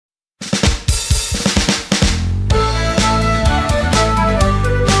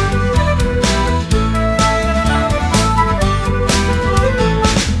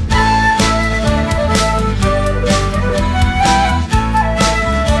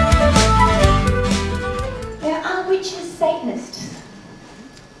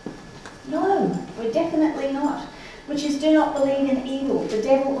We're definitely not. Witches do not believe in evil, the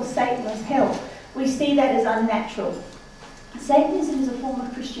devil or Satan or hell. We see that as unnatural. Satanism is a form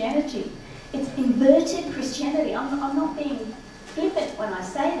of Christianity. It's inverted Christianity. I'm not being flippant when I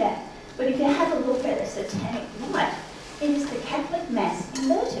say that, but if you have a look at a satanic rite, it is the Catholic Mass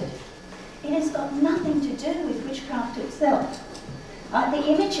inverted. It has got nothing to do with witchcraft itself. The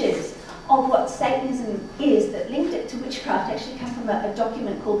images of what Satanism is that linked it to witchcraft actually come from a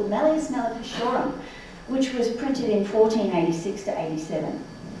document called the Malleus Maleficarum, which was printed in 1486 to 87.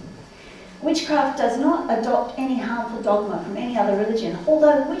 Witchcraft does not adopt any harmful dogma from any other religion,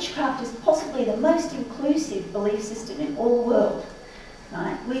 although witchcraft is possibly the most inclusive belief system in all the world.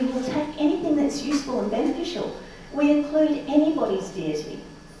 Right? We will take anything that's useful and beneficial. We include anybody's deity.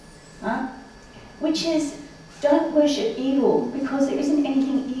 Right? Witches don't worship evil because there isn't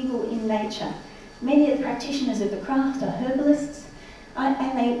anything evil in nature. Many of the practitioners of the craft are herbalists,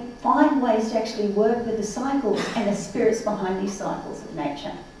 and they find ways to actually work with the cycles and the spirits behind these cycles of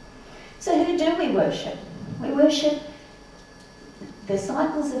nature. So who do we worship? We worship the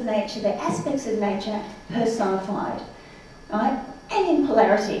cycles of nature, the aspects of nature personified, right? And in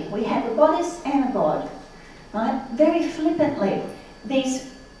polarity. We have a goddess and a god, right? Very flippantly, these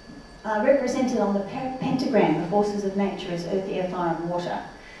are represented on the pentagram, the forces of nature as earth, air, fire and water.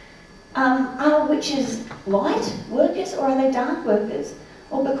 Are witches light workers or are they dark workers?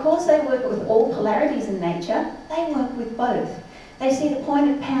 Well, because they work with all polarities in nature, they work with both. They see the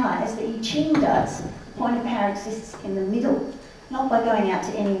point of power as the I Ching does. The point of power exists in the middle, not by going out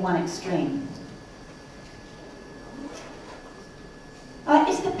to any one extreme.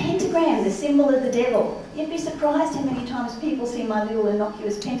 Is the pentagram the symbol of the devil? You'd be surprised how many times people see my little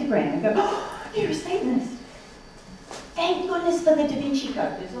innocuous pentagram and go, "Oh, you're a Satanist." Thank goodness for the Da Vinci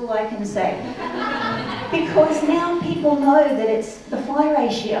Code, is all I can say. Because now people know that it's the phi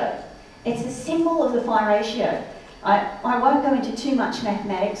ratio. It's a symbol of the phi ratio. I won't go into too much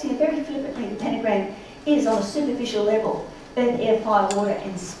mathematics. You know, very flippantly, the pentagram is on a superficial level earth, air, fire, water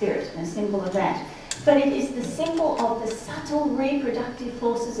and spirit, and a symbol of that. But it is the symbol of the subtle reproductive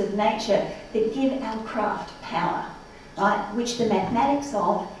forces of nature that give our craft power, right? Which the mathematics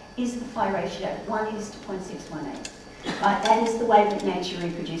of is the phi ratio. 1 is to 0.618. Right? That is the way that nature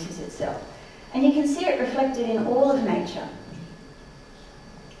reproduces itself. And you can see it reflected in all of nature.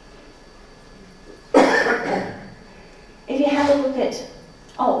 If you have a look at,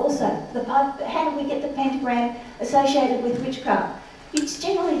 also, how do we get the pentagram associated with witchcraft? It's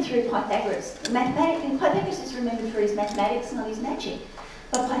generally through Pythagoras. And Pythagoras is remembered for his mathematics, not his magic.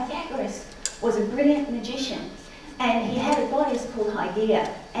 But Pythagoras was a brilliant magician, and he had a goddess called Hygeia,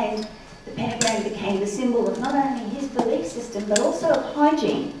 and the pentagram became the symbol of not only his belief system, but also of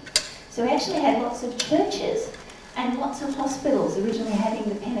hygiene. So he actually had lots of churches and lots of hospitals originally having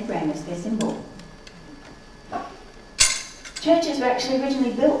the pentagram as their symbol. Churches were actually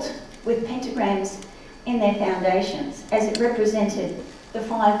originally built with pentagrams in their foundations, as it represented the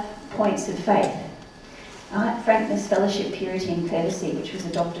 5 points of faith. Frankness, fellowship, purity and courtesy, which was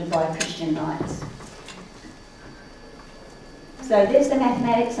adopted by Christian knights. So there's the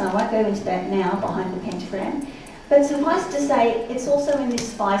mathematics, and I won't go into that now, behind the pentagram. But suffice to say, it's also in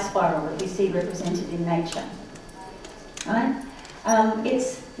this phi spiral that we see represented in nature. Right?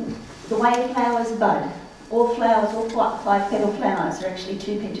 It's the way flowers bud. All flowers, all 5-petal flowers are actually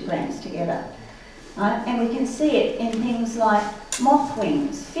 2 pentagrams together. Right? And we can see it in things like moth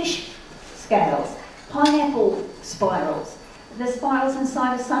wings, fish scales, pineapple spirals, the spirals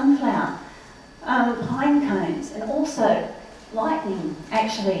inside a sunflower, pine cones, and also lightning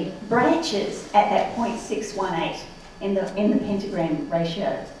actually branches at that 0.618 in the pentagram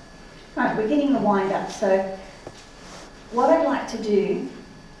ratio. Right, we're getting the wind up. So what I'd like to do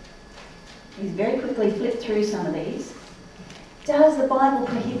is very quickly flip through some of these. Does the Bible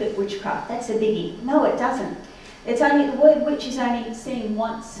prohibit witchcraft? That's a biggie. No, it doesn't. It's only, the word witch is only seen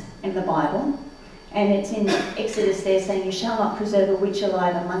once in the Bible, and it's in Exodus there saying, "You shall not preserve a witch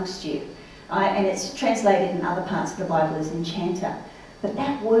alive amongst you." And it's translated in other parts of the Bible as enchanter. But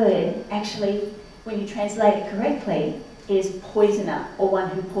that word actually, when you translate it correctly, is poisoner, or one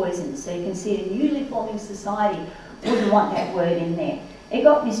who poisons. So you can see a newly forming society wouldn't want that word in there. It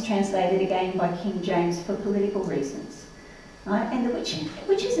got mistranslated again by King James for political reasons. Right? And the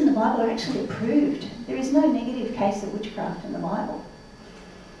witches in the Bible are actually approved. There is no negative case of witchcraft in the Bible.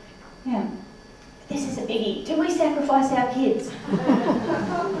 Yeah. This is a biggie. Do we sacrifice our kids?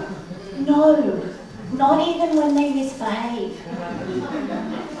 No. Not even when they misbehave.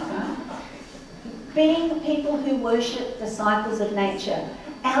 Being people who worship the cycles of nature,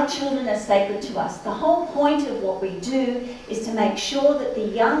 Our children are sacred to us. The whole point of what we do is to make sure that the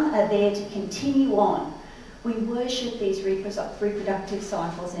young are there to continue on. We worship these reproductive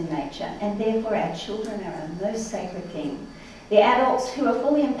cycles in nature, and therefore our children are our most sacred thing. The adults who are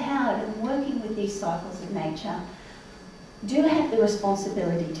fully empowered and working with these cycles of nature do have the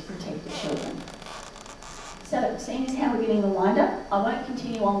responsibility to protect the children. So, seeing as how we're getting the wind up, I won't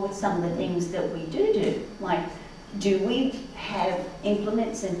continue on with some of the things that we do, like, do we have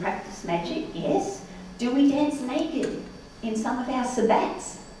implements and practice magic? Yes. Do we dance naked in some of our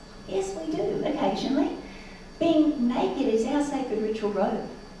sabbats? Yes, we do, occasionally. Being naked is our sacred ritual robe.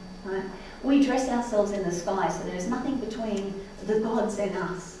 Right? We dress ourselves in the sky, so there is nothing between the gods and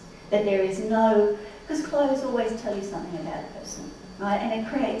us. That there is no, because clothes always tell you something about a person, right? And it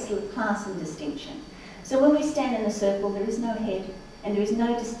creates class and distinction. So when we stand in a circle, there is no head, and there is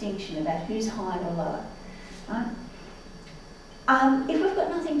no distinction about who's high or lower. Right? If we've got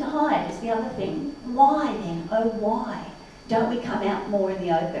nothing to hide, is the other thing. Why then, oh why, don't we come out more in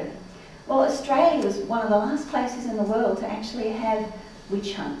the open? Well, Australia was one of the last places in the world to actually have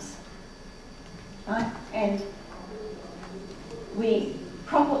witch hunts. Right? And we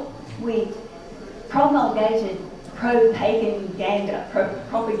promulgated propaganda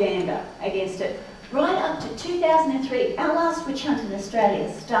against it right up to 2003. Our last witch hunt in Australia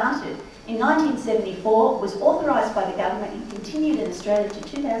started in 1974, was authorised by the government and continued in Australia to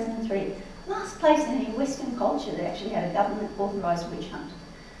 2003. Last place in Western culture that actually had a government authorised witch hunt.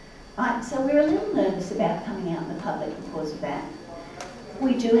 Right, so we're a little nervous about coming out in the public because of that.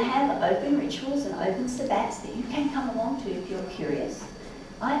 We do have open rituals and open sabbats that you can come along to if you're curious.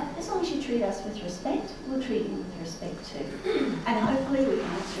 Right? As long as you treat us with respect, we'll treat you with respect too. And hopefully we can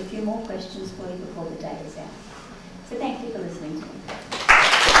answer a few more questions for you before the day is out. So thank you for listening to me.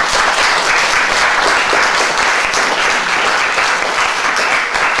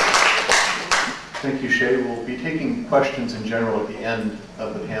 Thank you, Shay. We'll be taking questions in general at the end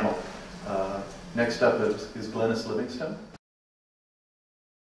of the panel. Next up is Glennis Livingstone.